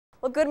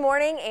Well, good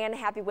morning and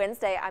happy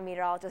Wednesday. I'm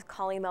meteorologist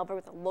Colleen Melber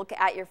with a look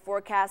at your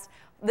forecast.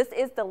 This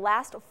is the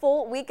last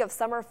full week of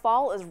summer.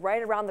 Fall is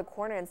right around the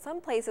corner, and some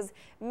places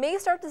may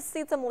start to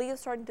see some leaves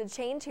starting to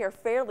change here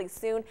fairly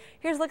soon.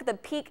 Here's a look at the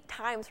peak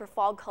times for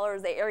fall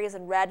colors. The areas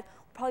in red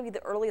will probably be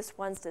the earliest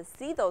ones to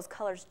see those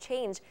colors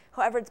change.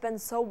 However, it's been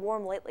so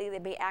warm lately, they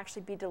may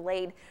actually be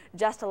delayed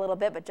just a little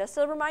bit. But just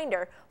a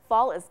reminder,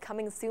 fall is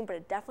coming soon, but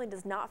it definitely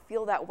does not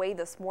feel that way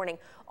this morning.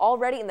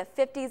 Already in the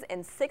 50s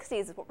and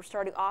 60s is what we're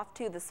starting off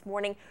to this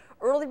morning.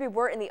 Early we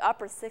were in the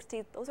upper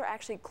 60s. Those are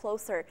actually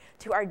closer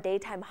to our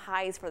daytime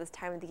highs for this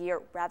time of the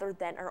year rather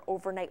than our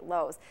overnight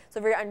lows. So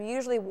a very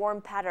unusually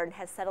warm pattern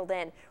has settled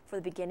in for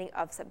the beginning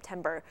of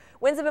September.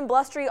 Winds have been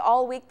blustery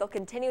all week. They'll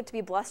continue to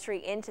be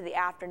blustery into the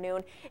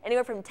afternoon.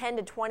 Anywhere from 10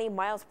 to 20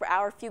 miles per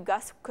hour. A few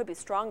gusts could be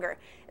stronger,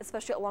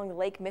 especially along the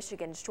Lake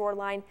Michigan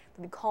shoreline.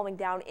 They'll be calming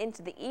down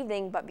into the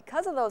evening, but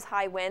because of those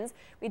high winds,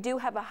 we do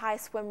have a high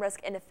swim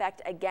risk in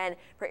effect again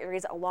for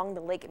areas along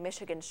the Lake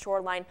Michigan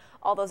shoreline.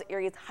 All those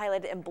areas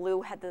highlighted in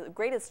blue had the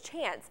greatest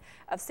chance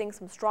of seeing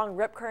some strong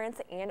rip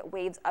currents and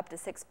waves up to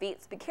 6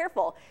 feet. So be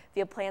careful if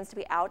you have plans to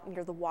be out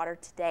near the water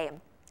today.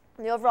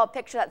 The overall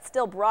picture, that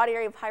still broad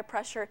area of high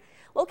pressure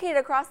located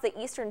across the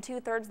eastern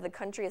 2/3 of the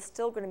country is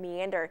still going to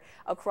meander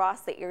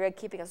across the area,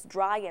 keeping us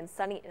dry and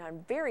sunny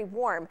and very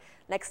warm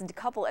next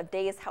couple of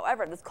days.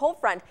 However, this cold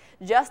front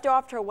just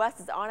off to our west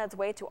is on its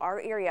way to our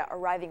area,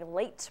 arriving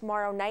late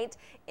tomorrow night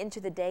into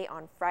the day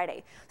on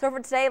Friday. So for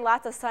today,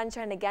 lots of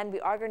sunshine again.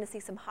 We are going to see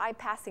some high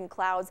passing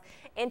clouds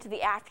into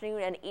the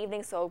afternoon and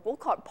evening, so we'll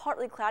call it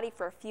partly cloudy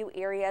for a few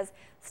areas.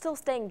 Still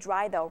staying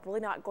dry though, really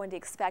not going to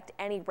expect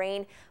any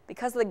rain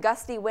because of the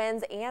gusty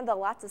winds and the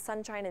lots of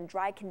sunshine and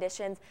dry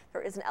conditions.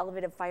 There is an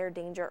elevated fire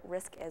danger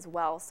risk as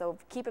well. So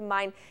keep in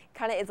mind,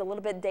 kind of is a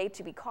little bit day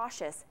to be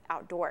cautious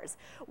outdoors.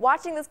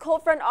 Watching this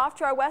cold front off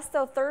to our west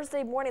though,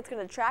 Thursday morning it's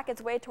going to track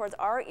its way towards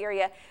our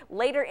area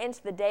later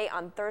into the day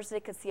on Thursday.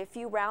 Could see a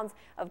few rounds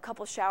of a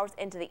couple showers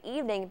into the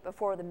evening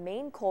before the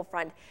main cold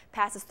front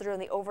passes through in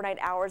the overnight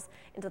hours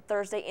into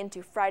Thursday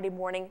into Friday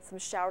morning. Some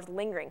showers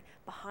lingering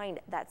behind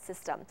that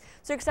system.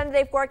 So extended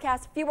day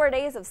forecast, fewer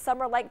days of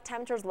summer-like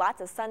temperatures,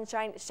 lots of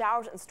sunshine.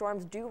 Showers and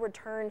storms do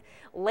return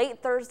late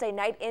Thursday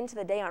night into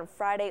the day on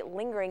Friday,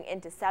 lingering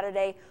into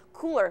Saturday.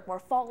 Cooler, more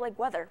fall-like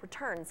weather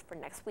returns for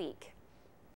next week.